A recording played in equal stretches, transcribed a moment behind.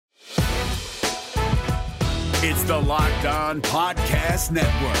It's the Locked On Podcast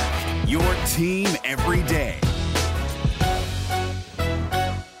Network, your team every day.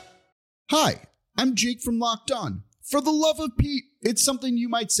 Hi, I'm Jake from Locked On. For the love of Pete, it's something you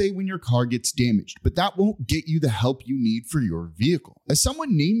might say when your car gets damaged, but that won't get you the help you need for your vehicle. As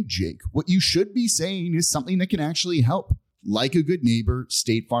someone named Jake, what you should be saying is something that can actually help. Like a good neighbor,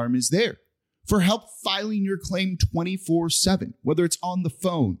 State Farm is there for help filing your claim 24/7, whether it's on the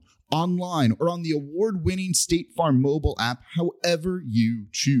phone, online, or on the award-winning State Farm mobile app, however you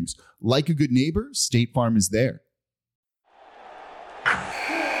choose. Like a good neighbor, State Farm is there.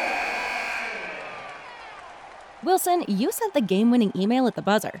 Wilson, you sent the game-winning email at the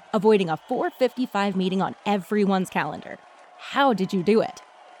buzzer, avoiding a 4:55 meeting on everyone's calendar. How did you do it?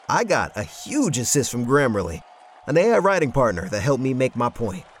 I got a huge assist from Grammarly, an AI writing partner that helped me make my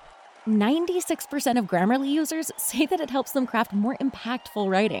point. 96% of Grammarly users say that it helps them craft more impactful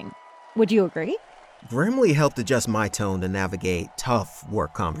writing. Would you agree? Grammarly helped adjust my tone to navigate tough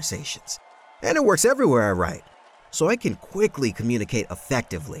work conversations. And it works everywhere I write, so I can quickly communicate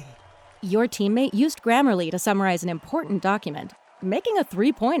effectively. Your teammate used Grammarly to summarize an important document, making a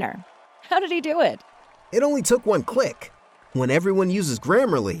 3-pointer. How did he do it? It only took one click. When everyone uses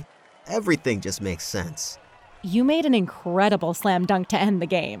Grammarly, everything just makes sense. You made an incredible slam dunk to end the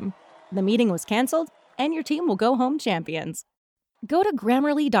game. The meeting was canceled, and your team will go home champions. Go to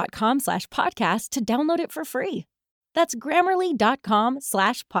Grammarly.com/podcast to download it for free. That's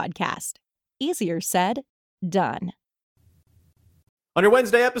Grammarly.com/podcast. Easier said, done. On your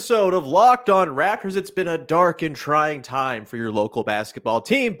Wednesday episode of Locked On Raptors, it's been a dark and trying time for your local basketball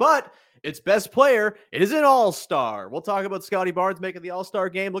team, but its best player is an all-star. We'll talk about Scottie Barnes making the all-star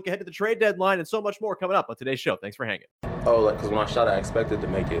game, look ahead to the trade deadline, and so much more coming up on today's show. Thanks for hanging. Because when I shot, I expected to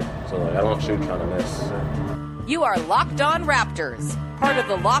make it. So, I don't shoot trying to miss. You are Locked On Raptors, part of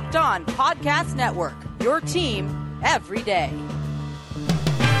the Locked On Podcast Network, your team every day.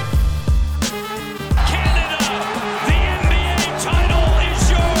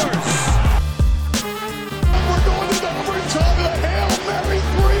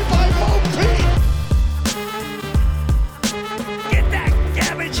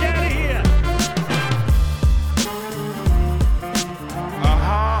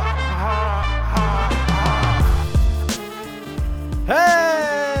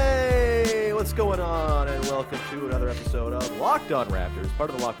 Hey, what's going on? And welcome to another episode of Locked On Raptors, part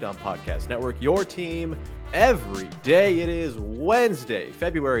of the Locked On Podcast Network, your team every day. It is Wednesday,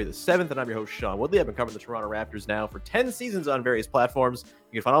 February the 7th, and I'm your host, Sean Woodley. I've been covering the Toronto Raptors now for 10 seasons on various platforms.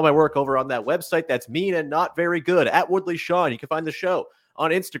 You can find all my work over on that website that's mean and not very good, at Woodley Sean. You can find the show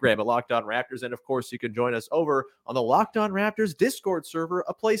on Instagram at Locked On Raptors. And of course, you can join us over on the Locked On Raptors Discord server,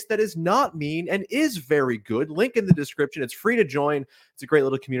 a place that is not mean and is very good. Link in the description. It's free to join. It's a great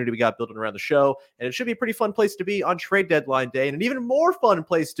little community we got building around the show. And it should be a pretty fun place to be on trade deadline day. And an even more fun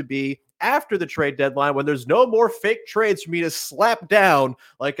place to be after the trade deadline when there's no more fake trades for me to slap down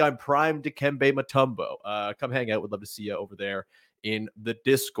like I'm prime Dikembe Mutombo. Come hang out. Would love to see you over there in the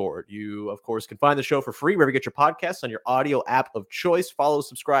Discord. You, of course, can find the show for free wherever you get your podcasts on your audio app of choice. Follow,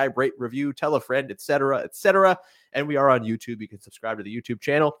 subscribe, rate, review, tell a friend, etc., etc. And we are on YouTube. You can subscribe to the YouTube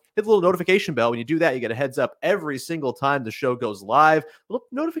channel. Hit the little notification bell. When you do that, you get a heads up every single time the show goes live. A little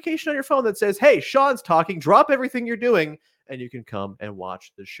notification on your phone that says, hey, Sean's talking. Drop everything you're doing, and you can come and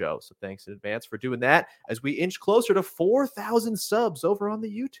watch the show. So thanks in advance for doing that as we inch closer to 4,000 subs over on the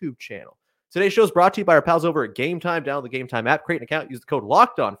YouTube channel. Today's show is brought to you by our pals over at Game Time. Download the Game Time app, create an account, use the code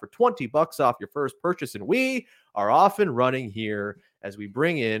LOCKEDON for $20 off your first purchase. And we are off and running here as we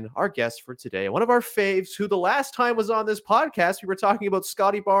bring in our guest for today. One of our faves, who the last time was on this podcast, we were talking about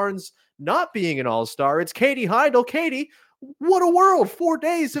Scottie Barnes not being an all-star. It's Katie Heindl. Katie, what a world. 4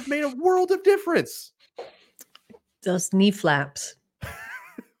 days have made a world of difference. Those knee flaps.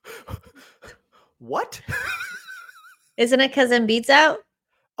 What? Isn't it because Embiid's out?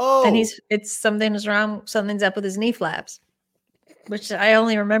 Oh, And something's wrong. Something's up with his knee flaps, which I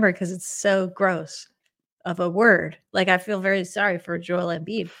only remember because it's so gross of a word. Like, I feel very sorry for Joel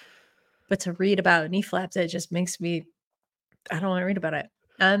Embiid, but to read about knee flaps, it just makes me, I don't want to read about it.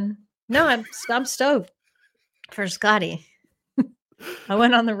 No, I'm stoked for Scottie. I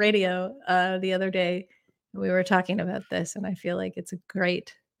went on the radio the other day. We were talking about this, and I feel like it's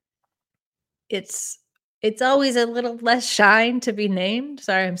it's always a little less shine to be named.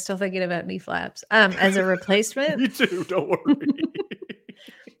 Sorry, I'm still thinking about knee flaps. As a replacement. Me too, don't worry.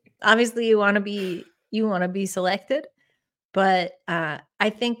 Obviously you want to be selected, but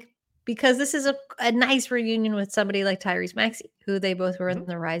I think because this is a nice reunion with somebody like Tyrese Maxey, who they both were in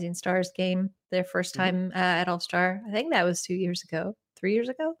the Rising Stars game, their first time at All-Star. I think that was 2 years ago, 3 years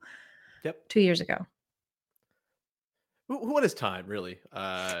ago. Yep. 2 years ago. What is time, really?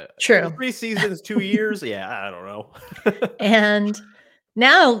 True. 3 seasons, 2 years? Yeah, I don't know. And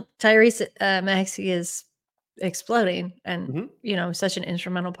now Tyrese Maxey is exploding and, such an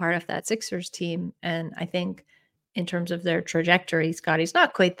instrumental part of that Sixers team. And I think in terms of their trajectory, Scottie's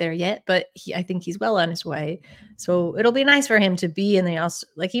not quite there yet, but I think he's well on his way. So it'll be nice for him to be in the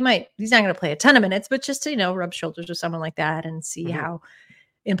he's not going to play a ton of minutes, but just to, rub shoulders with someone like that and see how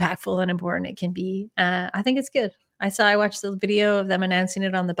impactful and important it can be. I think it's good. I watched the video of them announcing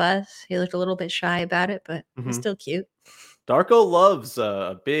it on the bus. He looked a little bit shy about it, but he's still cute. Darko loves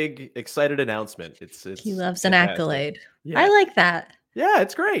a big, excited announcement. He loves fantastic. an accolade. Yeah. I like that. Yeah,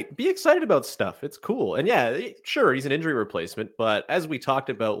 it's great. Be excited about stuff. It's cool. And yeah, sure, he's an injury replacement, but as we talked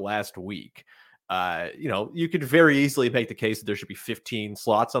about last week, you could very easily make the case that there should be 15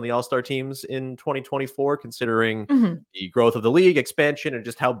 slots on the All-Star teams in 2024, considering the growth of the league, expansion, and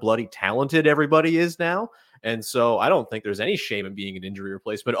just how bloody talented everybody is now. And so I don't think there's any shame in being an injury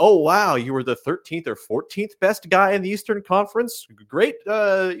replacement. Oh, wow, you were the 13th or 14th best guy in the Eastern Conference. Great.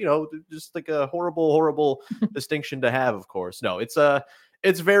 Just like a horrible distinction to have, of course. No,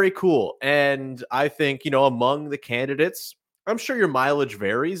 it's very cool. And I think, among the candidates, I'm sure your mileage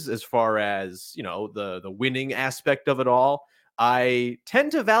varies as far as, the winning aspect of it all. I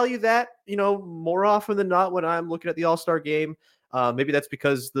tend to value that, more often than not when I'm looking at the All-Star game. Maybe that's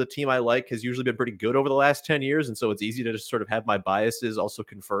because the team I like has usually been pretty good over the last 10 years. And so it's easy to just sort of have my biases also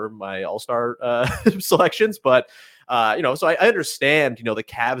confirm my All-Star selections. But, so I understand, the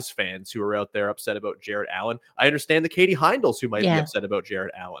Cavs fans who are out there upset about Jarrett Allen. I understand the Katie Heindls who might be upset about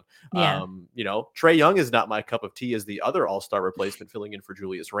Jarrett Allen. Yeah. Trae Young is not my cup of tea as the other All-Star replacement filling in for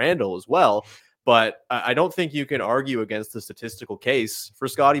Julius Randle as well. But I don't think you can argue against the statistical case for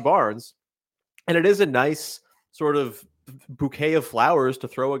Scottie Barnes. And it is a nice sort of bouquet of flowers to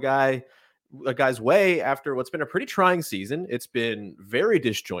throw a guy's way after what's been a pretty trying season. It's been very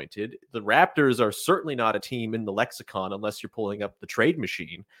disjointed. The Raptors are certainly not a team in the lexicon unless you're pulling up the trade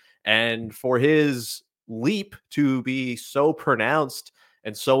machine. And for his leap to be so pronounced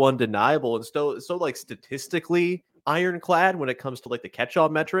and so undeniable and so like statistically ironclad when it comes to like the catch-all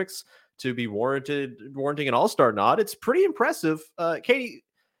metrics to be warranting an all-star nod, it's pretty impressive. Katie,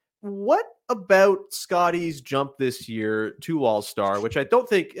 what about Scottie's jump this year to All-Star, which I don't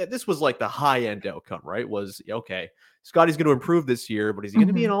think this was like the high-end outcome, right? Was, okay, Scottie's going to improve this year, but is he going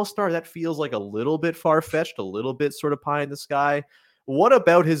to be an All-Star? That feels like a little bit far-fetched, a little bit sort of pie in the sky. What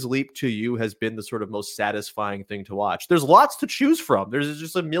about his leap to you has been the sort of most satisfying thing to watch? There's lots to choose from. There's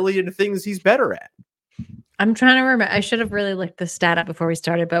just a million things he's better at. I'm trying to remember. I should have really looked the stat up before we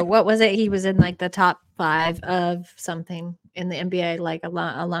started, but what was it? He was in like the top 5 of something in the NBA, like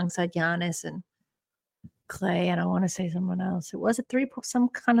alongside Giannis and Clay. I don't want to say someone else. It was some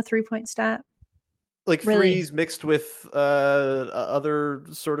kind of 3-point stat. Like threes mixed with other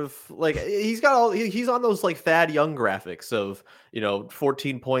sort of like he's on those like Thad Young graphics of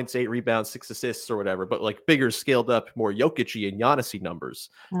 14 points, 8 rebounds, 6 assists or whatever, but like bigger, scaled up, more Jokic-y and Giannis-y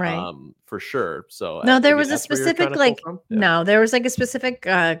numbers, right? For sure. So no, there was a specific there was like a specific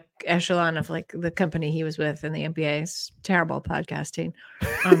echelon of like the company he was with in the NBA's terrible podcasting,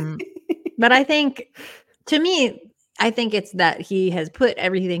 but I think to me. I think it's that he has put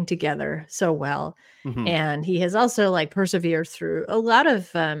everything together so well. And he has also like persevered through a lot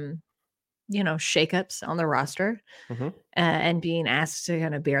of, shakeups on the roster and being asked to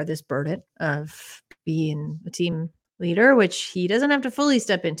kind of bear this burden of being a team leader, which he doesn't have to fully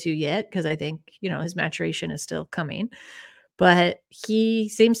step into yet. Cause I think, his maturation is still coming, but he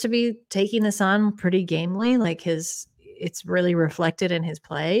seems to be taking this on pretty gamely. Like it's really reflected in his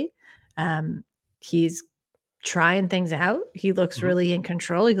play. He's trying things out. He looks really in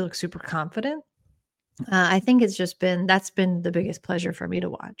control. He looks super confident. I think that's been the biggest pleasure for me to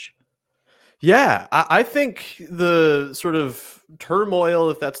watch. Yeah, I think the sort of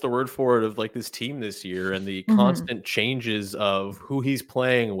turmoil, if that's the word for it, of like this team this year and the constant changes of who he's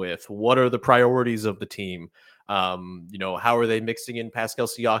playing with, what are the priorities of the team? How are they mixing in Pascal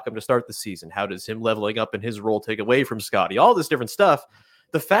Siakam to start the season? How does him leveling up in his role take away from Scottie? All this different stuff.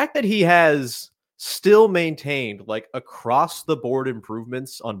 The fact that he has still maintained like across the board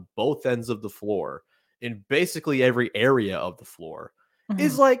improvements on both ends of the floor in basically every area of the floor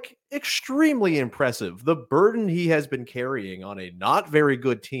is like extremely impressive. The burden he has been carrying on a not very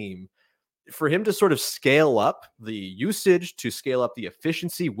good team, for him to sort of scale up the usage, to scale up the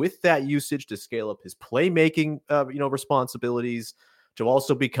efficiency with that usage, to scale up his playmaking, responsibilities, to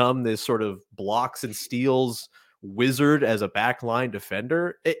also become this sort of blocks and steals wizard as a backline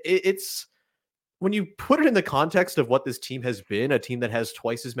defender. It's when you put it in the context of what this team has been, a team that has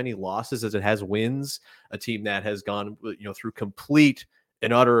twice as many losses as it has wins, a team that has gone, through complete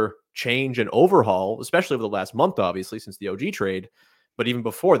and utter change and overhaul, especially over the last month, obviously, since the OG trade. But even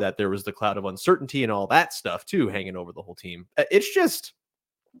before that, there was the cloud of uncertainty and all that stuff too, hanging over the whole team. It's just,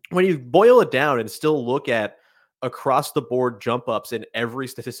 when you boil it down and still look at across the board jump ups in every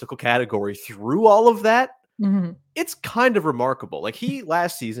statistical category through all of that, it's kind of remarkable. Like, he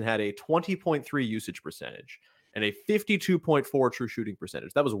last season had a 20.3 usage percentage and a 52.4 true shooting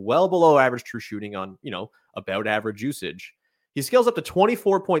percentage. That was well below average true shooting on, about average usage. He scales up to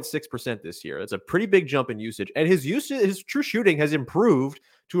 24.6% this year. That's a pretty big jump in usage. And his true shooting has improved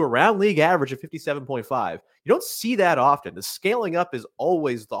to around league average of 57.5. You don't see that often. The scaling up is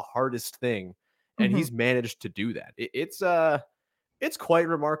always the hardest thing. And he's managed to do that. It's quite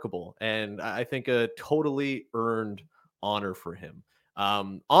remarkable. And I think a totally earned honor for him.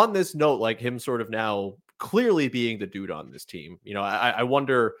 On this note, like him sort of now clearly being the dude on this team, I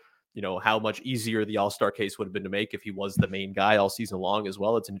wonder, how much easier the all-star case would have been to make if he was the main guy all season long as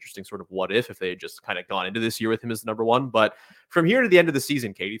well. It's an interesting sort of what if they had just kind of gone into this year with him as the number one. But from here to the end of the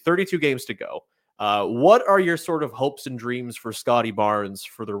season, Katie, 32 games to go. What are your sort of hopes and dreams for Scottie Barnes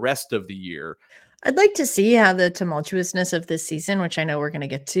for the rest of the year? I'd like to see how the tumultuousness of this season, which I know we're going to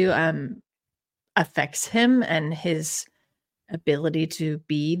get to, affects him and his ability to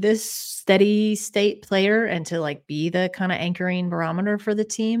be this steady state player and to like be the kind of anchoring barometer for the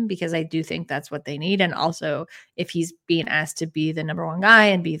team, because I do think that's what they need. And also, if he's being asked to be the number one guy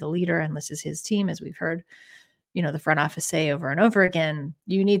and be the leader, and this is his team, as we've heard, the front office say over and over again,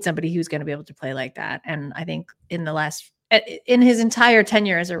 you need somebody who's going to be able to play like that. And I think in his entire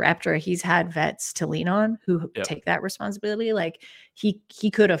tenure as a Raptor, he's had vets to lean on who take that responsibility. Like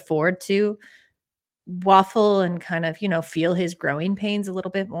he could afford to waffle and kind of, feel his growing pains a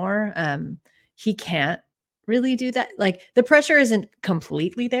little bit more. He can't really do that. Like, the pressure isn't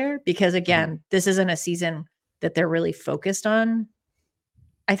completely there because, again, this isn't a season that they're really focused on.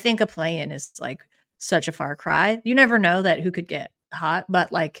 I think a play-in is like such a far cry. You never know that who could get hot,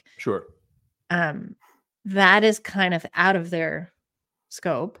 but like, sure. That is kind of out of their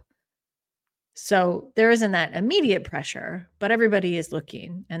scope. So there isn't that immediate pressure, but everybody is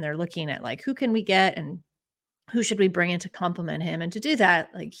looking, and they're looking at like, who can we get and who should we bring in to complement him? And to do that,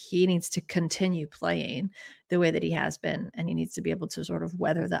 like, he needs to continue playing the way that he has been. And he needs to be able to sort of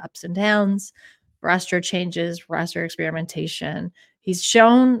weather the ups and downs, roster changes, roster experimentation. He's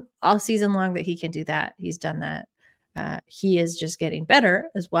shown all season long that he can do that. He's done that. He is just getting better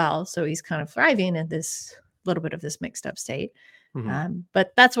as well. So he's kind of thriving in this little bit of this mixed up state.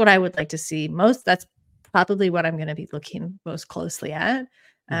 But that's what I would like to see most. That's probably what I'm going to be looking most closely at,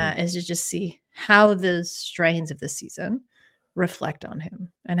 is to just see how the strains of the season reflect on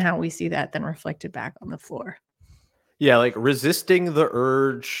him and how we see that then reflected back on the floor. Yeah, like resisting the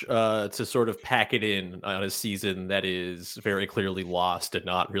urge to sort of pack it in on a season that is very clearly lost and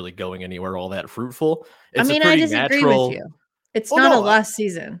not really going anywhere all that fruitful. I disagree with you. It's not a lost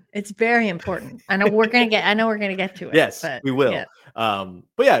season. It's very important. I know we're gonna get to it. Yes, we will. Yeah.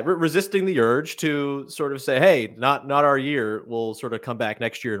 But yeah, resisting the urge to sort of say, hey, not our year. We'll sort of come back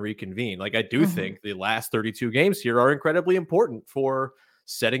next year and reconvene. Like, I do think the last 32 games here are incredibly important for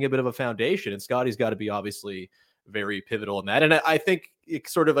setting a bit of a foundation. And Scottie's got to be obviously very pivotal in that. And I think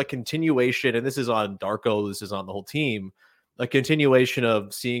it's sort of a continuation, and this is on Darko, this is on the whole team, a continuation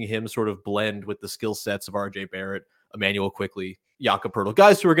of seeing him sort of blend with the skill sets of RJ Barrett, Emmanuel Quickly, Jakob Poeltl,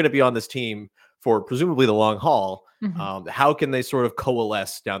 guys who are going to be on this team for presumably the long haul. How can they sort of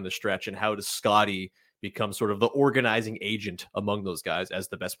coalesce down the stretch, and how does Scottie become sort of the organizing agent among those guys as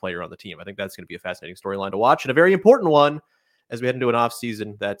the best player on the team? I think that's going to be a fascinating storyline to watch, and a very important one as we head into an off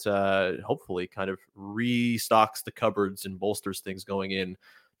season that hopefully kind of restocks the cupboards and bolsters things going in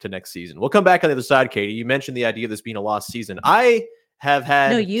to next season. We'll come back on the other side, Katie. You mentioned the idea of this being a lost season. I have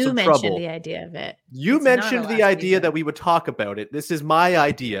had you mentioned trouble. The idea of it. You mentioned the idea that we would talk about it. This is my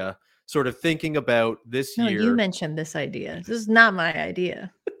idea, sort of thinking about this year. You mentioned this idea. This is not my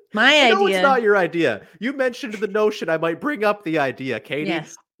idea. My idea. No, it's not your idea. You mentioned the notion I might bring up the idea, Katie.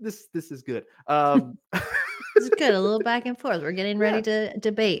 Yes. This is good. This is good. A little back and forth. We're getting ready to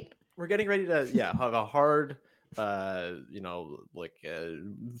debate. We're getting ready to have a hard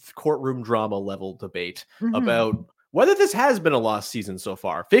courtroom drama level debate about whether this has been a lost season so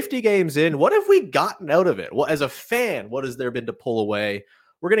far. 50 games in, what have we gotten out of it? Well, as a fan, what has there been to pull away?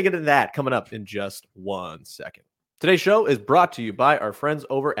 We're going to get into that coming up in just 1 second. Today's show is brought to you by our friends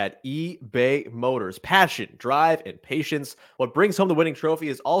over at eBay Motors. Passion, drive, and patience. What brings home the winning trophy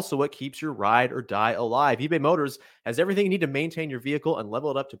is also what keeps your ride or die alive. eBay Motors has everything you need to maintain your vehicle and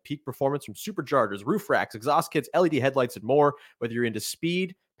level it up to peak performance, from superchargers, roof racks, exhaust kits, LED headlights, and more. Whether you're into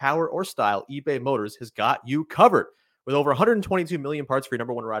speed, power, or style, eBay Motors has got you covered. With over 122 million parts for your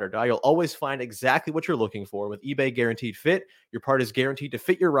number one ride or die, you'll always find exactly what you're looking for. With eBay Guaranteed Fit, your part is guaranteed to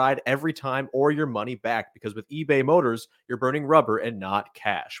fit your ride every time or your money back. Because with eBay Motors, you're burning rubber and not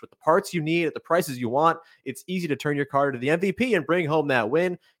cash. With the parts you need at the prices you want, it's easy to turn your car into the MVP and bring home that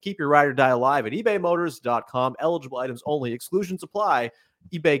win. Keep your ride or die alive at ebaymotors.com. Eligible items only. Exclusions apply.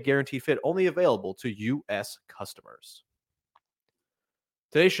 eBay Guaranteed Fit only available to U.S. customers.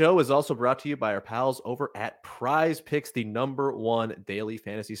 Today's show is also brought to you by our pals over at Prize Picks, the number one daily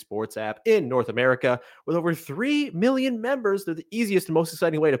fantasy sports app in North America. With over 3 million members, they're the easiest and most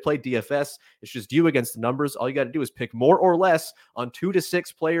exciting way to play DFS. It's just you against the numbers. All you got to do is pick more or less on 2 to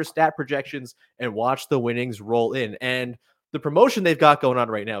 6 player stat projections and watch the winnings roll in. And the promotion they've got going on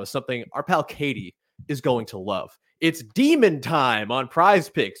right now is something our pal Katie is going to love. It's demon time on Prize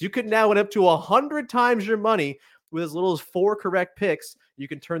Picks. You can now win up to 100 times your money with as little as 4 correct picks. You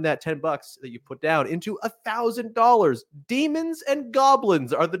can turn that $10 that you put down into $1,000. Demons and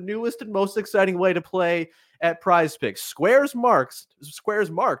goblins are the newest and most exciting way to play at Prize Picks. Squares marked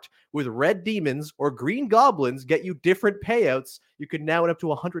with red demons or green goblins get you different payouts. You can now win up to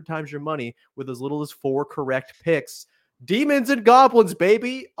 100 times your money with as little as 4 correct picks. Demons and goblins,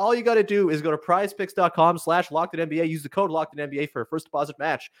 baby. All you got to do is go to prizepicks.com/LockedOnNBA. Use the code LockedOnNBA for a first deposit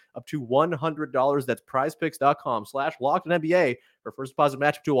match up to $100. That's prizepicks.com/LockedOnNBA for first deposit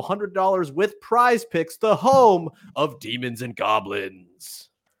match up to $100 with Prize Picks, the home of demons and goblins.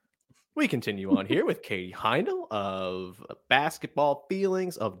 We continue on here with Katie Heindl of Basketball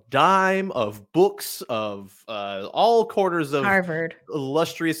Feelings, of Dime, of books, of all quarters of Harvard.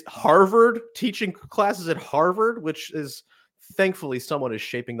 Illustrious Harvard, teaching classes at Harvard, which is thankfully someone is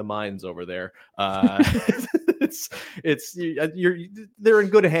shaping the minds over there. They're in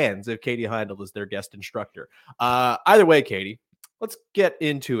good hands if Katie Heindl is their guest instructor. Either way, Katie, let's get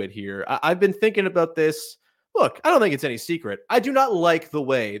into it here. I've been thinking about this. Look, I don't think it's any secret. I do not like the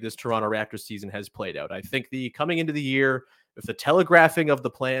way this Toronto Raptors season has played out. I think coming into the year, if the telegraphing of the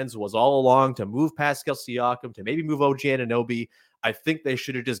plans was all along to move Pascal Siakam, to maybe move OG Anunoby, I think they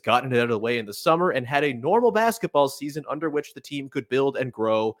should have just gotten it out of the way in the summer and had a normal basketball season under which the team could build and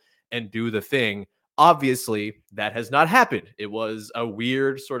grow and do the thing. Obviously, that has not happened. It was a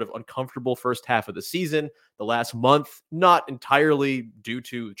weird, sort of uncomfortable first half of the season. The last month, not entirely due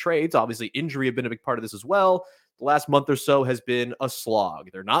to trades. Obviously, injury had been a big part of this as well. The last month or so has been a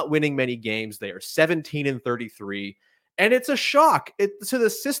slog. They're not winning many games. They are 17-33. And it's a shock to the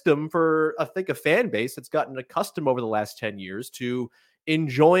system for, I think, a fan base that's gotten accustomed over the last 10 years to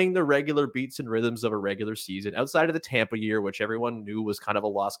enjoying the regular beats and rhythms of a regular season outside of the Tampa year, which everyone knew was kind of a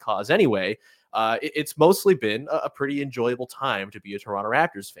lost cause anyway. It's mostly been a pretty enjoyable time to be a Toronto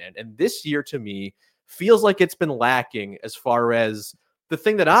Raptors fan. And this year, to me, feels like it's been lacking as far as the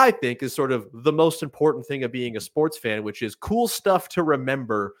thing that I think is sort of the most important thing of being a sports fan, which is cool stuff to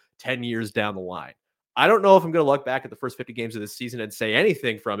remember 10 years down the line. I don't know if I'm going to look back at the first 50 games of this season and say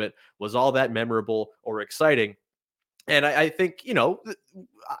anything from it was all that memorable or exciting. And I think,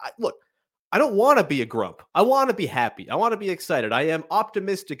 look, I don't want to be a grump. I want to be happy. I want to be excited. I am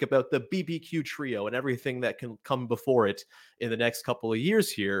optimistic about the BBQ trio and everything that can come before it in the next couple of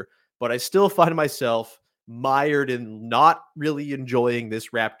years here. But I still find myself mired in not really enjoying this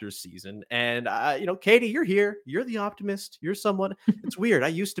Raptors season. And, Katie, you're here. You're the optimist. You're someone. It's weird. I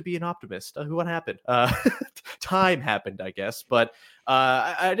used to be an optimist. What happened? Time happened, I guess. But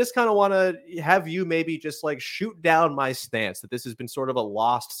I just kind of want to have you maybe just like shoot down my stance that this has been sort of a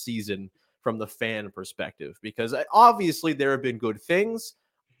lost season from the fan perspective, because obviously there have been good things.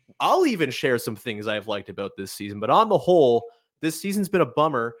 I'll even share some things I've liked about this season, but on the whole, this season's been a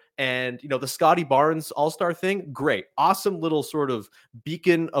bummer. And, the Scottie Barnes all-star thing, great. Awesome little sort of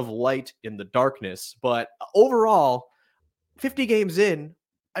beacon of light in the darkness. But overall, 50 games in,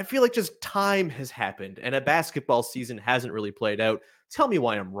 I feel like just time has happened and a basketball season hasn't really played out. Tell me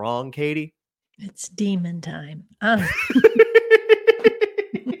why I'm wrong, Katie. It's demon time.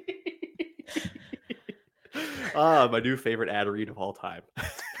 My new favorite ad read of all time.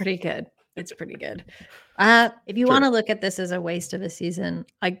 Pretty good. It's pretty good. If you want to look at this as a waste of a season,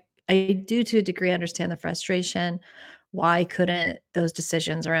 I do to a degree understand the frustration. Why couldn't those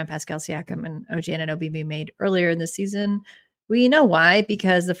decisions around Pascal Siakam and OG Anunoby be made earlier in the season? We know why,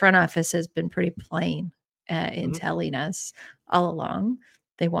 because the front office has been pretty plain in telling us all along.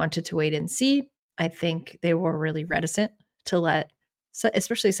 They wanted to wait and see. I think they were really reticent to let,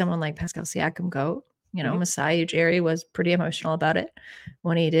 especially someone like Pascal Siakam go. Masai Ujiri was pretty emotional about it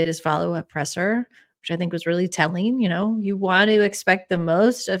when he did his follow-up presser, which I think was really telling. You want to expect the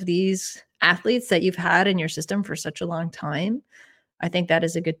most of these athletes that you've had in your system for such a long time. I think that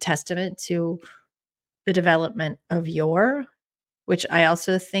is a good testament to the development of which I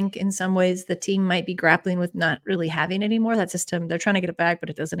also think in some ways the team might be grappling with not really having anymore. That system, they're trying to get it back, but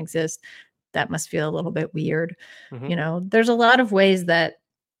it doesn't exist. That must feel a little bit weird. There's a lot of ways that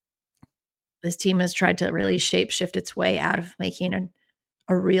this team has tried to really shift its way out of making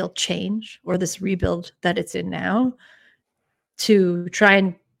a real change, or this rebuild that it's in now, to try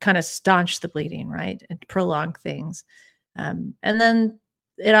and kind of staunch the bleeding, right? And prolong things. And then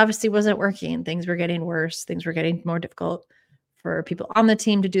it obviously wasn't working. Things were getting worse. Things were getting more difficult for people on the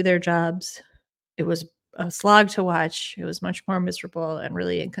team to do their jobs. It was a slog to watch. It was much more miserable and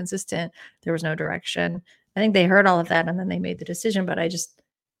really inconsistent. There was no direction. I think they heard all of that and then they made the decision, but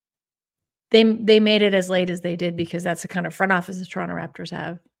they made it as late as they did because that's the kind of front office the Toronto Raptors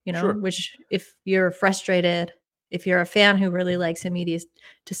have, Sure. Which if you're frustrated, if you're a fan who really likes immediate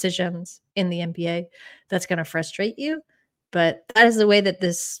decisions in the NBA, that's going to frustrate you. But that is the way that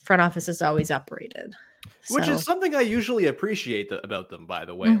this front office has always operated. Which is something I usually appreciate about them, by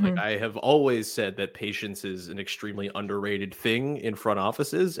the way. Like, I have always said that patience is an extremely underrated thing in front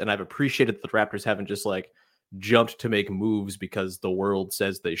offices, and I've appreciated that the Raptors haven't just like jumped to make moves because the world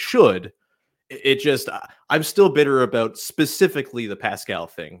says they should. I'm still bitter about specifically the Pascal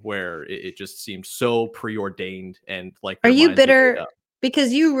thing, where it just seemed so preordained and like. Are you bitter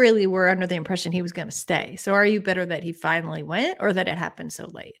because you really were under the impression he was going to stay? So are you bitter that he finally went, or that it happened so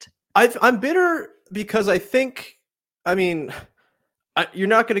late? I'm bitter because I think, you're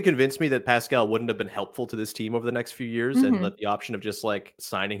not going to convince me that Pascal wouldn't have been helpful to this team over the next few years, and that the option of just like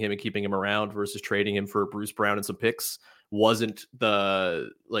signing him and keeping him around versus trading him for Bruce Brown and some picks wouldn't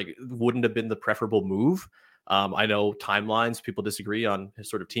have been the preferable move. I know timelines, people disagree on his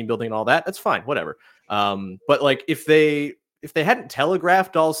sort of team building and all that. That's fine, whatever. But like if they hadn't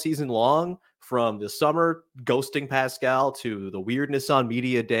telegraphed all season long, from the summer ghosting Pascal to the weirdness on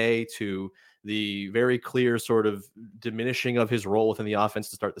media day to the very clear sort of diminishing of his role within the offense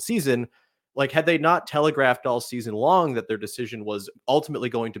to start the season, like had they not telegraphed all season long that their decision was ultimately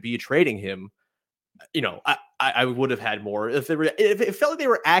going to be trading him, I would have had more. If it felt like they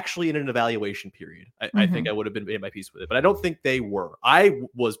were actually in an evaluation period, I think I would have been made my peace with it. But I don't think they were. I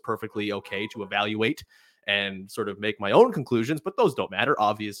was perfectly okay to evaluate and sort of make my own conclusions, but those don't matter,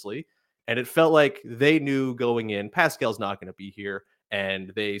 obviously. And it felt like they knew going in, Pascal's not going to be here.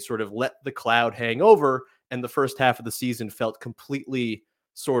 And they sort of let the cloud hang over. And the first half of the season felt completely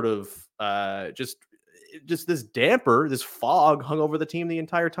sort of just this damper, this fog hung over the team the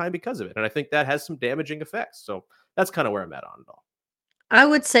entire time because of it. And I think that has some damaging effects. So that's kind of where I'm at on it all. I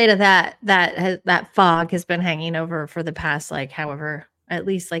would say to that fog has been hanging over for the past, at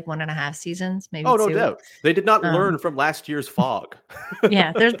least 1.5 seasons, maybe. Oh, no 2. doubt. They did not learn from last year's fog.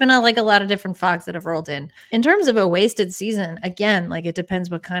 Yeah, there's been a lot of different fogs that have rolled in. In terms of a wasted season, again, it depends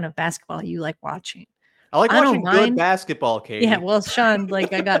what kind of basketball you like watching. I like watching good basketball, Katie. Yeah, well, Sean,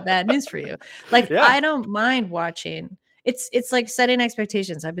 I got bad news for you. Yeah. I don't mind watching. It's like setting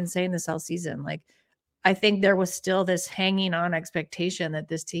expectations. I've been saying this all season. I think there was still this hanging on expectation that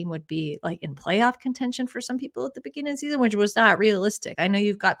this team would be in playoff contention for some people at the beginning of the season, which was not realistic. I know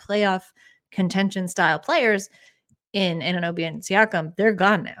you've got playoff contention style players in Anunoby and Siakam. They're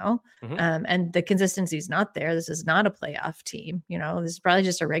gone now. And the consistency is not there. This is not a playoff team. This is probably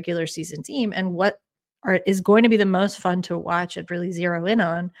just a regular season team. And what is going to be the most fun to watch and really zero in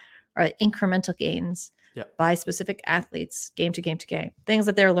on are incremental gains by specific athletes, game to game to game, things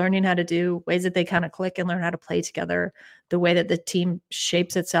that they're learning how to do, ways that they kind of click and learn how to play together, the way that the team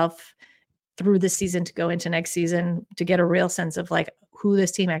shapes itself through the season to go into next season, to get a real sense of who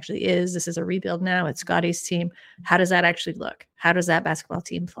this team actually is. This is a rebuild now. It's Scottie's team. How does that actually look? How does that basketball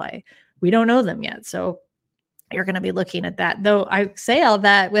team play? We don't know them yet. So you're going to be looking at that. Though I say all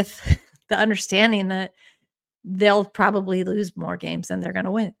that with the understanding that they'll probably lose more games than they're going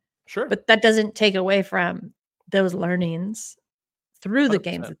to win. Sure. But that doesn't take away from those learnings through the 100%.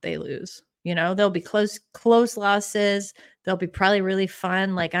 Games that they lose. There'll be close losses. There'll be probably really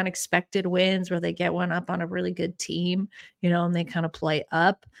fun, unexpected wins where they get one up on a really good team, and they kind of play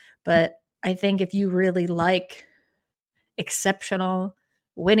up. But I think if you really like exceptional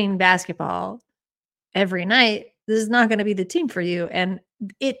winning basketball every night, this is not going to be the team for you. And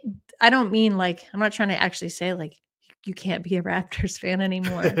I don't mean I'm not trying to actually say you can't be a Raptors fan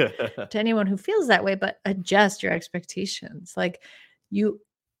anymore to anyone who feels that way, but adjust your expectations.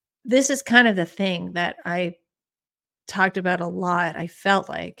 this is kind of the thing that I talked about a lot. I felt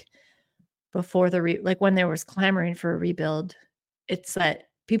like before like when there was clamoring for a rebuild, it's that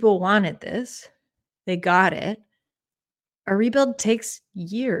people wanted this, they got it. A rebuild takes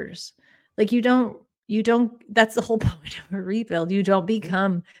years. Like you don't, that's the whole point of a rebuild. You don't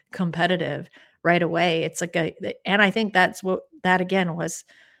become competitive right away. It's like and I think that's what that again was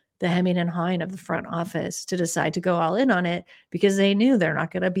the hemming and hawing of the front office to decide to go all in on it, because they knew they're not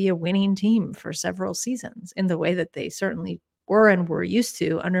going to be a winning team for several seasons in the way that they certainly were and were used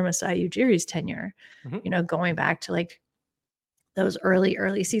to under Masai Ujiri's tenure, going back to like those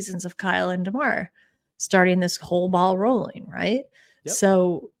early seasons of Kyle and DeMar, starting this whole ball rolling, right? Yep.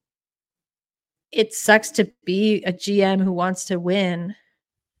 So it sucks to be a GM who wants to win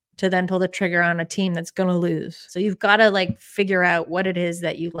to then pull the trigger on a team that's going to lose. So you've got to like figure out what it is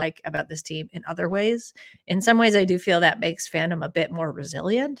that you like about this team in other ways. In some ways, I do feel that makes fandom a bit more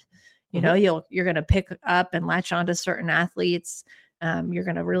resilient. You know, you're going to pick up and latch onto certain athletes. You're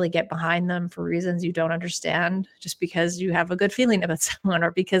going to really get behind them for reasons you don't understand, just because you have a good feeling about someone,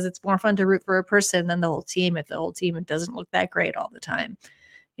 or because it's more fun to root for a person than the whole team if the whole team doesn't look that great all the time.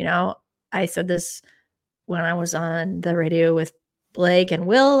 You know, I said this when I was on the radio with Blake and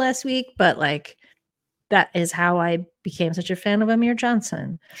Will last week, but like that is how I became such a fan of Amir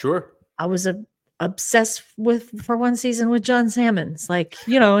Johnson. Sure. I was obsessed for one season with John Salmons. Like,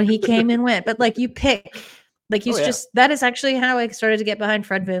 you know, he came and went, but like you pick, like he's just, that is actually how I started to get behind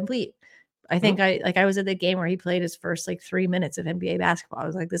Fred VanVleet. I think I was at the game where he played his first like 3 minutes of NBA basketball. I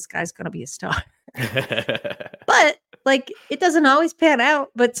was like, this guy's going to be a star. But like, it doesn't always pan out,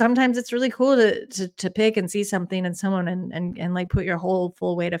 but sometimes it's really cool to pick and see something in someone and like put your whole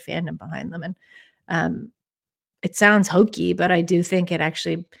full weight of fandom behind them. And it sounds hokey, but I do think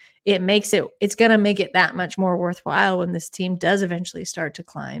it's going to make it that much more worthwhile when this team does eventually start to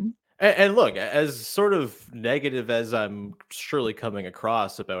climb. And look, as sort of negative as I'm surely coming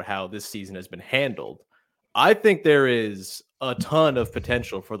across about how this season has been handled, I think there is a ton of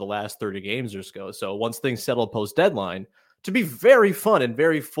potential for the last 30 games or so. So once things settle post deadline, to be very fun and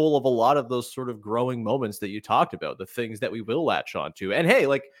very full of a lot of those sort of growing moments that you talked about, the things that we will latch onto. And hey,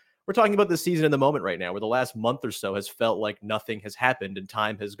 like we're talking about this season in the moment right now, where the last month or so has felt like nothing has happened and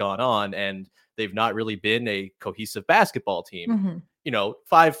time has gone on and they've not really been a cohesive basketball team. Mm-hmm. You know,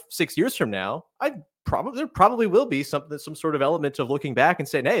 5-6 years from now, there probably will be some sort of element of looking back and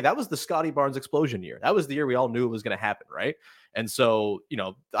saying, hey, that was the Scottie Barnes explosion year. That was the year we all knew it was going to happen, right? And so, you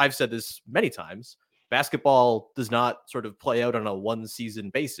know, I've said this many times, basketball does not sort of play out on a one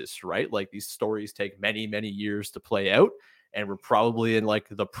season basis, right? Like these stories take many, many years to play out. And we're probably in like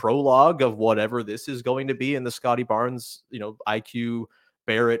the prologue of whatever this is going to be in the Scottie Barnes, you know, IQ,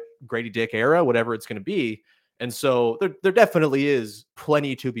 Barrett, Grady Dick era, whatever it's going to be. And so there definitely is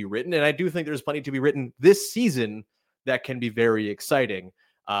plenty to be written. And I do think there's plenty to be written this season that can be very exciting.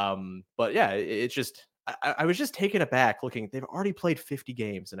 But yeah, it's just, I was just taken aback looking, they've already played 50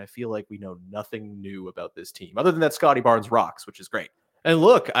 games. And I feel like we know nothing new about this team other than that Scottie Barnes rocks, which is great. And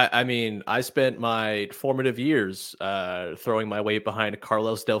look, I mean, I spent my formative years throwing my weight behind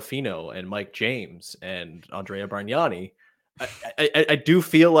Carlos Delfino and Mike James and Andrea Bargnani. I do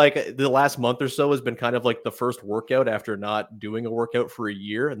feel like the last month or so has been kind of like the first workout after not doing a workout for a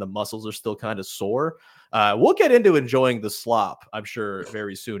year, and the muscles are still kind of sore. We'll get into enjoying the slop, I'm sure,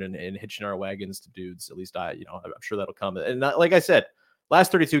 very soon and hitching our wagons to dudes. At least I'm sure that'll come. And like I said,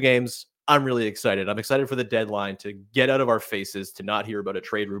 last 32 games, I'm really excited. I'm excited for the deadline to get out of our faces, to not hear about a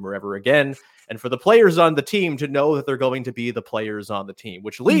trade rumor ever again, and for the players on the team to know that they're going to be the players on the team,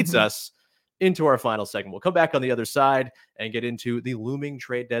 which leads us into our final segment. We'll come back on the other side and get into the looming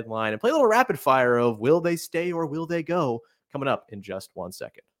trade deadline and play a little rapid fire of will they stay or will they go, coming up in just 1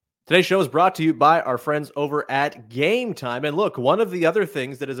 second. Today's show is brought to you by our friends over at Game Time. And look, one of the other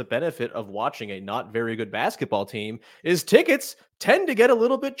things that is a benefit of watching a not very good basketball team is tickets tend to get a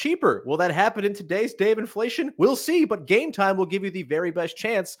little bit cheaper. Will that happen in today's day of inflation? We'll see, but Game Time will give you the very best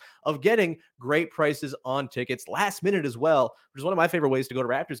chance of getting great prices on tickets last minute as well, which is one of my favorite ways to go to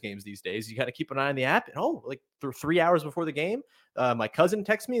Raptors games these days. You got to keep an eye on the app, and like 3 hours before the game, my cousin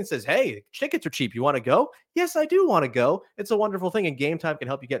texts me and says, hey, tickets are cheap. You want to go? Yes, I do want to go. It's a wonderful thing, and Game Time can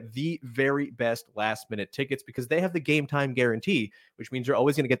help you get the very best last-minute tickets because they have the Game Time guarantee, which means you're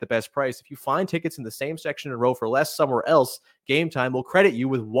always going to get the best price. If you find tickets in the same section and row for less somewhere else, Game Time will credit you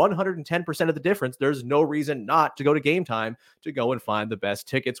with 110% of the difference. There's no reason not to go to Game Time to go and find the best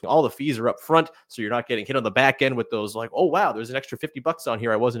tickets. All the fees are up front, so you're not getting hit on the back end with those like, oh, wow, there's an extra $50 on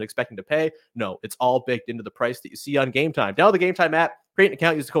here I wasn't expecting to pay. No, it's all baked into the price that you see on Game Time. Download the Game Time app Create an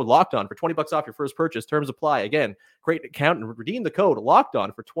account, use the code Locked On for $20 off your first purchase. Terms apply. Again, create an account and redeem the code Locked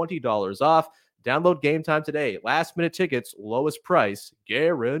On for $20 off. Download Game Time today. Last minute tickets, lowest price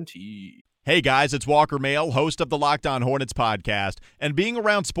guaranteed. Hey guys, it's Walker Mail, host of the Locked On Hornets podcast, and being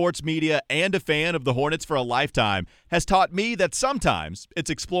around sports media and a fan of the Hornets for a lifetime has taught me that sometimes it's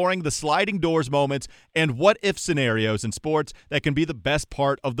exploring the sliding doors moments and what-if scenarios in sports that can be the best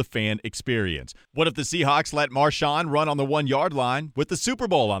part of the fan experience. What if the Seahawks let Marshawn run on the 1-yard line with the Super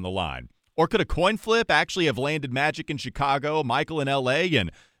Bowl on the line? Or could a coin flip actually have landed Magic in Chicago, Michael in L.A.,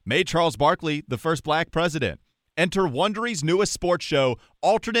 and made Charles Barkley the first black president? Enter Wondery's newest sports show,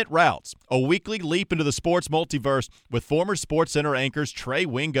 Alternate Routes, a weekly leap into the sports multiverse with former SportsCenter anchors Trey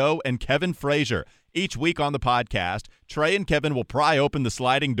Wingo and Kevin Frazier. Each week on the podcast, Trey and Kevin will pry open the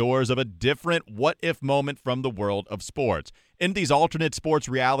sliding doors of a different what-if moment from the world of sports. In these alternate sports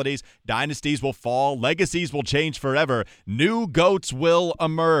realities, dynasties will fall, legacies will change forever, new GOATs will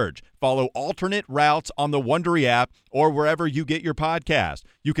emerge. Follow Alternate Routes on the Wondery app or wherever you get your podcast.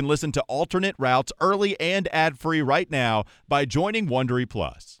 You can listen to Alternate Routes early and ad-free right now by joining Wondery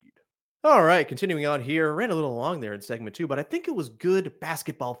Plus. All right, continuing on here. Ran a little long there in segment 2, but I think it was good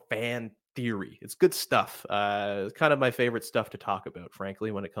basketball fan theory. It's good stuff. It's kind of my favorite stuff to talk about,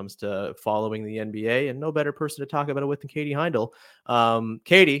 frankly, when it comes to following the NBA, and no better person to talk about it with than Katie Heindl.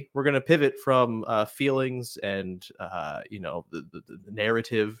 Katie, we're going to pivot from feelings and the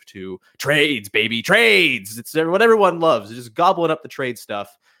narrative to trades, baby, trades. It's what everyone loves. It's just gobbling up the trade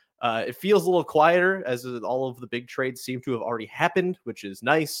stuff. It feels a little quieter as all of the big trades seem to have already happened, which is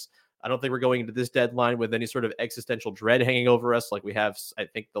nice. I don't think we're going into this deadline with any sort of existential dread hanging over us like we have, I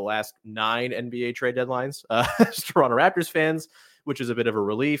think, the last 9 NBA trade deadlines as Toronto Raptors fans, which is a bit of a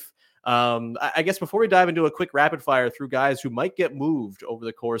relief. I guess before we dive into a quick rapid fire through guys who might get moved over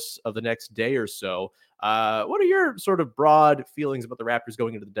the course of the next day or so, what are your sort of broad feelings about the Raptors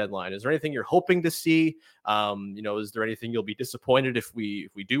going into the deadline? Is there anything you're hoping to see? Is there anything you'll be disappointed if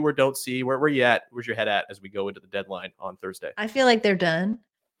we do or don't see? Where are you at? Where's your head at as we go into the deadline on Thursday? I feel like they're done.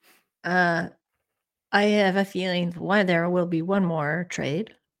 I have a feeling there will be one more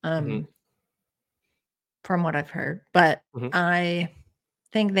trade, from what I've heard, but I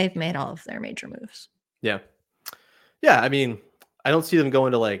think they've made all of their major moves. Yeah. I mean, I don't see them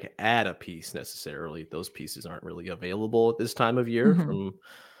going to like add a piece necessarily. Those pieces aren't really available at this time of year.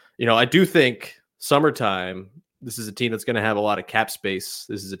 I do think summertime, this is a team that's going to have a lot of cap space.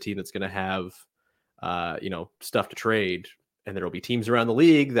 This is a team that's going to have, stuff to trade. And there will be teams around the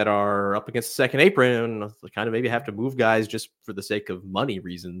league that are up against the second apron and kind of maybe have to move guys just for the sake of money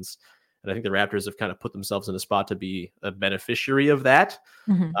reasons. And I think the Raptors have kind of put themselves in a spot to be a beneficiary of that.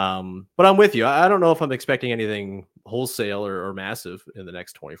 But I'm with you. I don't know if I'm expecting anything wholesale or massive in the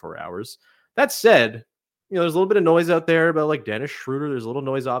next 24 hours. That said, there's a little bit of noise out there about like Dennis Schroeder. There's a little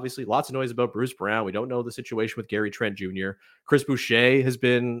noise, obviously, lots of noise about Bruce Brown. We don't know the situation with Gary Trent Jr. Chris Boucher has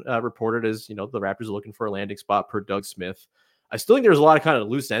been reported as, the Raptors are looking for a landing spot per Doug Smith. I still think there's a lot of kind of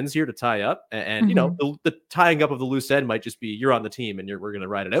loose ends here to tie up. And the tying up of the loose end might just be you're on the team and we're going to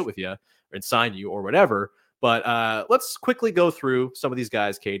ride it out with you and sign you or whatever. But let's quickly go through some of these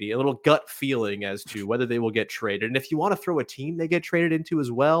guys, Katie, a little gut feeling as to whether they will get traded. And if you want to throw a team they get traded into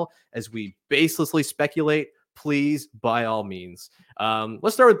as well, as we baselessly speculate, please, by all means.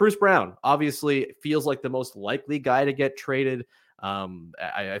 Let's start with Bruce Brown. Obviously, it feels like the most likely guy to get traded.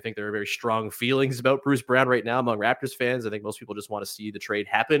 I think there are very strong feelings about Bruce Brown right now among Raptors fans. I think most people just want to see the trade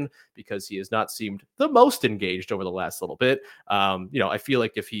happen because he has not seemed the most engaged over the last little bit. I feel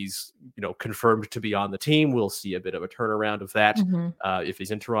like if he's, confirmed to be on the team, we'll see a bit of a turnaround of that. If he's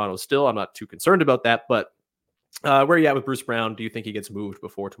in Toronto still, I'm not too concerned about that. But where are you at with Bruce Brown? Do you think he gets moved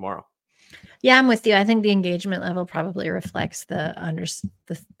before tomorrow? Yeah, I'm with you. I think the engagement level probably reflects the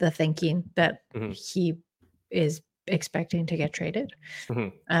thinking that he is expecting to get traded.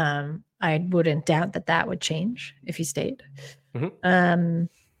 I wouldn't doubt that would change if he stayed. I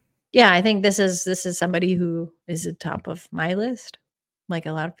think this is somebody who is at top of my list, like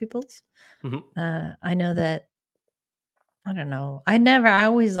a lot of people's. I know that, I don't know. I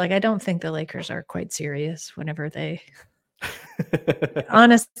don't think the Lakers are quite serious whenever they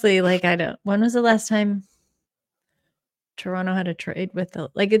honestly, I don't. When was the last time Toronto had a trade with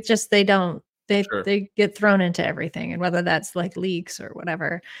it's just they don't. They get thrown into everything, and whether that's like leaks or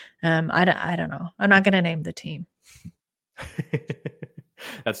whatever, I don't know. I'm not going to name the team.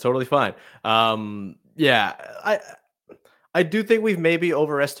 That's totally fine. I do think we've maybe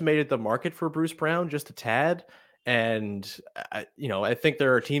overestimated the market for Bruce Brown just a tad, and I think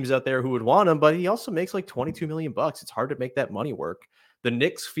there are teams out there who would want him, but he also makes like $22 million. It's hard to make that money work. The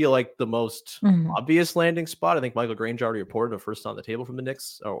Knicks feel like the most obvious landing spot. I think Michael Grange already reported a first on the table from the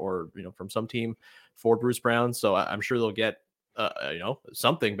Knicks or from some team for Bruce Brown. So I'm sure they'll get,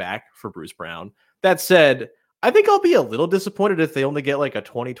 something back for Bruce Brown. That said, I think I'll be a little disappointed if they only get like a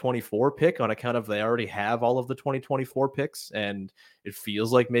 2024 pick on account of they already have all of the 2024 picks. And it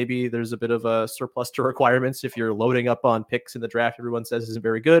feels like maybe there's a bit of a surplus to requirements if you're loading up on picks in the draft everyone says isn't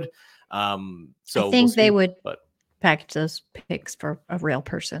very good. So I think they would package those picks for a real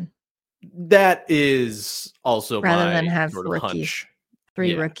person. That is also rather my than have sort of rookies,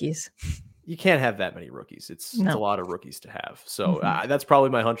 three rookies. You can't have that many rookies. It's a lot of rookies to have. So that's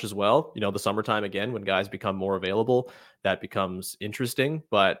probably my hunch as well. The summertime again, when guys become more available, that becomes interesting.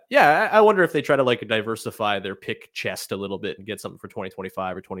 But yeah, I wonder if they try to like diversify their pick chest a little bit and get something for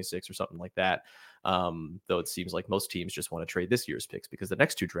 2025 or 26 or something like that. Though it seems like most teams just want to trade this year's picks because the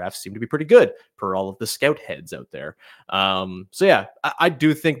next two drafts seem to be pretty good per all of the scout heads out there. So yeah, I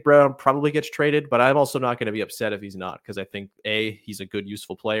do think Brown probably gets traded, but I'm also not going to be upset if he's not, because I think he's a good,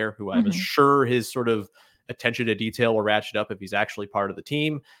 useful player who I'm sure his sort of attention to detail will ratchet up if he's actually part of the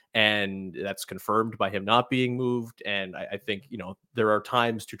team, and that's confirmed by him not being moved. And I think there are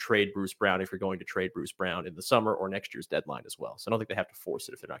times to trade Bruce Brown if you're going to trade Bruce Brown in the summer or next year's deadline as well. So I don't think they have to force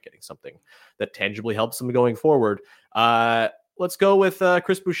it if they're not getting something that tangibly helps them going forward. Let's go with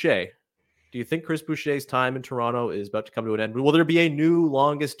Chris Boucher. Do you think Chris Boucher's time in Toronto is about to come to an end? Will there be a new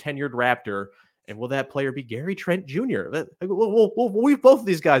longest tenured Raptor? And will that player be Gary Trent Jr.? We'll weave both of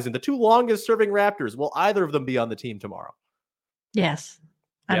these guys in. The two longest serving Raptors. Will either of them be on the team tomorrow? Yes.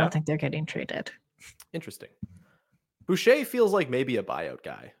 I don't think they're getting traded. Interesting. Boucher feels like maybe a buyout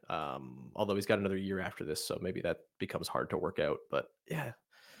guy, although he's got another year after this, so maybe that becomes hard to work out. But yeah,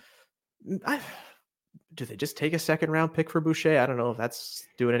 do they just take a second round pick for Boucher? I don't know if that's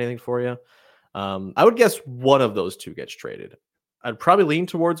doing anything for you. I would guess one of those two gets traded. I'd probably lean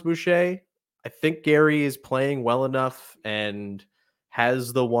towards Boucher. I think Gary is playing well enough and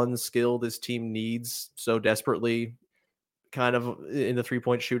has the one skill this team needs so desperately kind of in the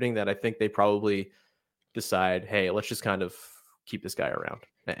 3-point shooting that I think they probably decide, hey, let's just kind of keep this guy around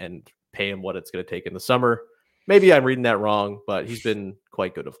and pay him what it's going to take in the summer. Maybe I'm reading that wrong, but he's been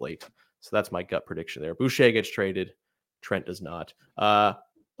quite good of late. So that's my gut prediction there. Boucher gets traded. Trent does not.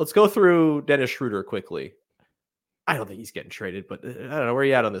 Let's go through Dennis Schroeder quickly. I don't think he's getting traded, but I don't know. Where are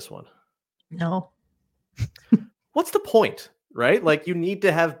you at on this one? No. What's the point, right? Like, you need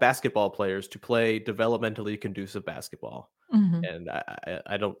to have basketball players to play developmentally conducive basketball. And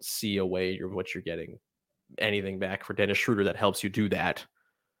I don't see a way what you're getting anything back for Dennis Schroeder that helps you do that.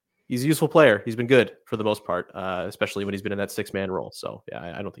 He's a useful player. He's been good for the most part, especially when he's been in that 6-man role. So yeah,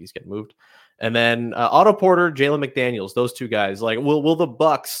 I don't think he's getting moved. And then Otto Porter, Jalen McDaniels, those two guys, like, will the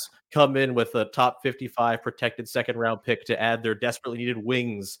Bucks come in with a top 55 protected second round pick to add their desperately needed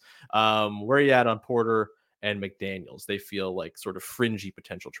wings? Where are you at on Porter and McDaniels? They feel like sort of fringy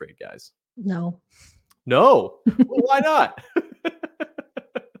potential trade guys. No. Well, why not?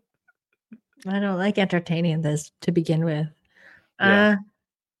 I don't like entertaining this to begin with. Yeah.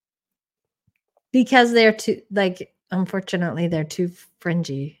 Because they're too, like, unfortunately, they're too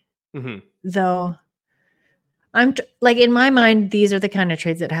fringy. Though, like, in my mind, these are the kind of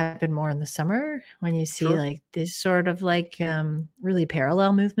trades that happen more in the summer when you see like these sort of like really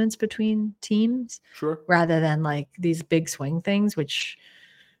parallel movements between teams, rather than like these big swing things, which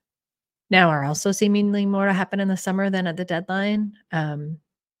now are also seemingly more to happen in the summer than at the deadline.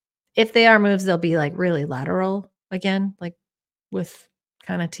 If they are moves, they'll be like really lateral again, like with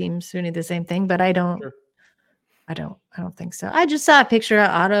kind of teams who need the same thing. But I don't think so. I just saw a picture of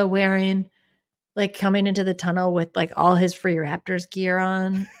Otto wearing, like, coming into the tunnel with like all his Free Raptors gear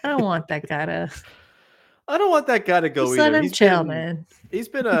on. I don't want that guy to. I don't want that guy to go just either. Let him chill, man. He's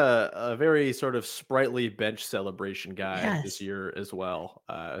been a very sort of sprightly bench celebration guy this year as well.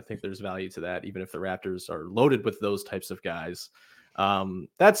 I think there's value to that, even if the Raptors are loaded with those types of guys.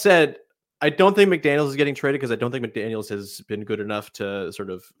 That said, I don't think McDaniels is getting traded because I don't think McDaniels has been good enough to sort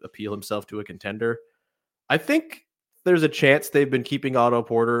of appeal himself to a contender. I think there's a chance they've been keeping Otto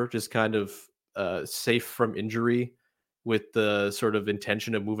Porter just kind of safe from injury with the sort of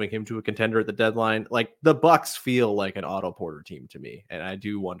intention of moving him to a contender at the deadline. Like, the Bucks feel like an Otto Porter team to me. And I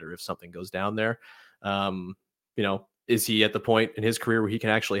do wonder if something goes down there. Is he at the point in his career where he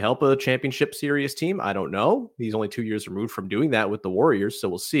can actually help a championship series team? I don't know. He's only 2 years removed from doing that with the Warriors, so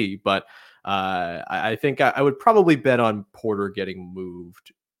we'll see. But I think I would probably bet on Porter getting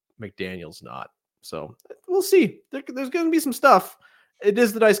moved, McDaniels not. So we'll see. There's going to be some stuff. It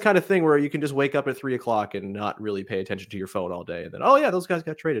is the nice kind of thing where you can just wake up at 3:00 and not really pay attention to your phone all day. And then, oh yeah, those guys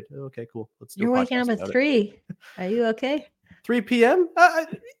got traded. Okay, cool. Let's do You're waking up at 3. Are you okay? 3 p.m.?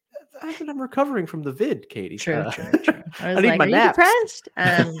 I'm recovering from the vid, Katie. True. I was I need like, my are naps. you depressed?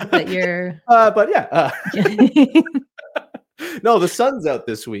 But you're... But yeah. No, the sun's out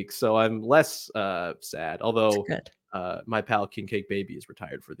this week, so I'm less sad. Although my pal King Cake Baby is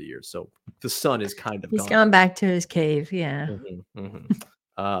retired for the year, so the sun is kind of He's gone back to his cave, yeah.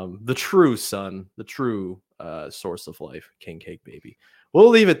 The true sun, the true source of life, King Cake Baby. We'll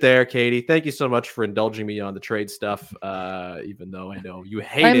leave it there, Katie. Thank you so much for indulging me on the trade stuff, even though I know you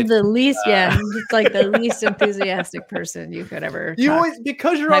hate it. I'm the least, just like the least enthusiastic person you could ever. You always,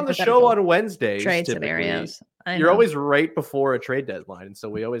 because you're on the show on Wednesdays, trade scenarios. You're always right before a trade deadline, and so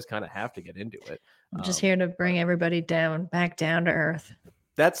we always kind of have to get into it. I'm just here to bring everybody back down to earth.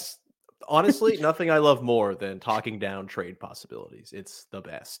 That's honestly nothing I love more than talking down trade possibilities. It's the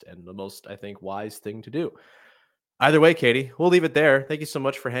best and the most, I think, wise thing to do. Either way, Katie, we'll leave it there. Thank you so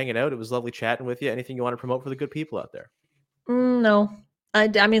much for hanging out. It was lovely chatting with you. Anything you want to promote for the good people out there? No, I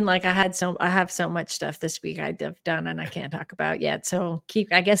mean, like I have so much stuff this week I've done and I can't talk about yet. So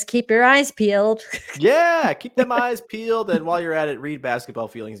keep your eyes peeled. Yeah, keep them eyes peeled. And while you're at it, read Basketball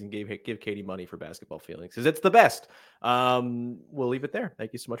Feelings and give Katie money for Basketball Feelings because it's the best. We'll leave it there.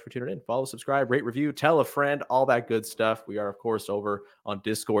 Thank you so much for tuning in. Follow, subscribe, rate, review, tell a friend, all that good stuff. We are, of course, over on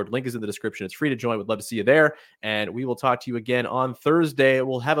Discord. Link is in the description. It's free to join. We'd love to see you there. And we will talk to you again on Thursday.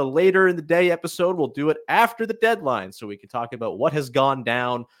 We'll have a later in the day episode. We'll do it after the deadline so we can talk about what has gone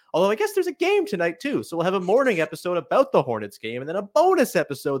down. Although I guess there's a game tonight too. So we'll have a morning episode about the Hornets game and then a bonus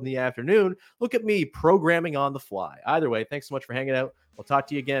episode in the afternoon. Look at me programming on the fly. Either way, thanks so much for hanging out. We'll talk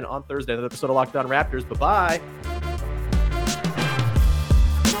to you again on Thursday. Another episode of Locked On Raptors. Bye-bye.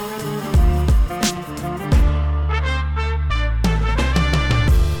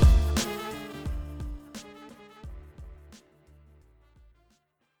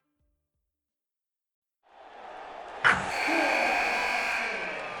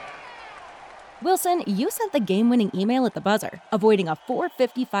 Wilson, you sent the game-winning email at the buzzer, avoiding a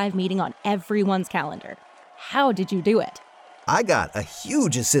 4:55 meeting on everyone's calendar. How did you do it? I got a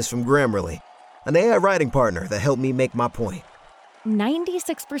huge assist from Grammarly, an AI writing partner that helped me make my point.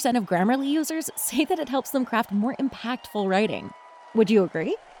 96% of Grammarly users say that it helps them craft more impactful writing. Would you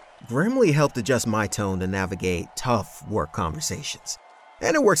agree? Grammarly helped adjust my tone to navigate tough work conversations.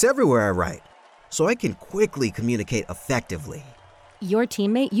 And it works everywhere I write, so I can quickly communicate effectively. Your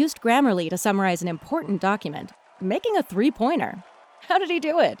teammate used Grammarly to summarize an important document, making a 3-pointer. How did he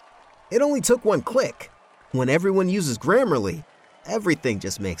do it? It only took one click. When everyone uses Grammarly, everything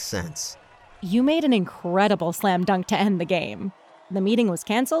just makes sense. You made an incredible slam dunk to end the game. The meeting was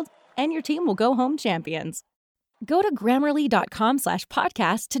canceled, and your team will go home champions. Go to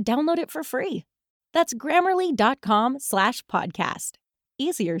Grammarly.com/podcast to download it for free. That's Grammarly.com/podcast.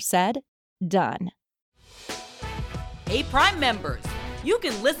 Easier said, done. Hey, Prime members, you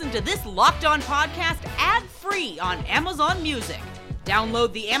can listen to this Locked On podcast ad-free on Amazon Music.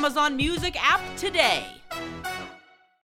 Download the Amazon Music app today.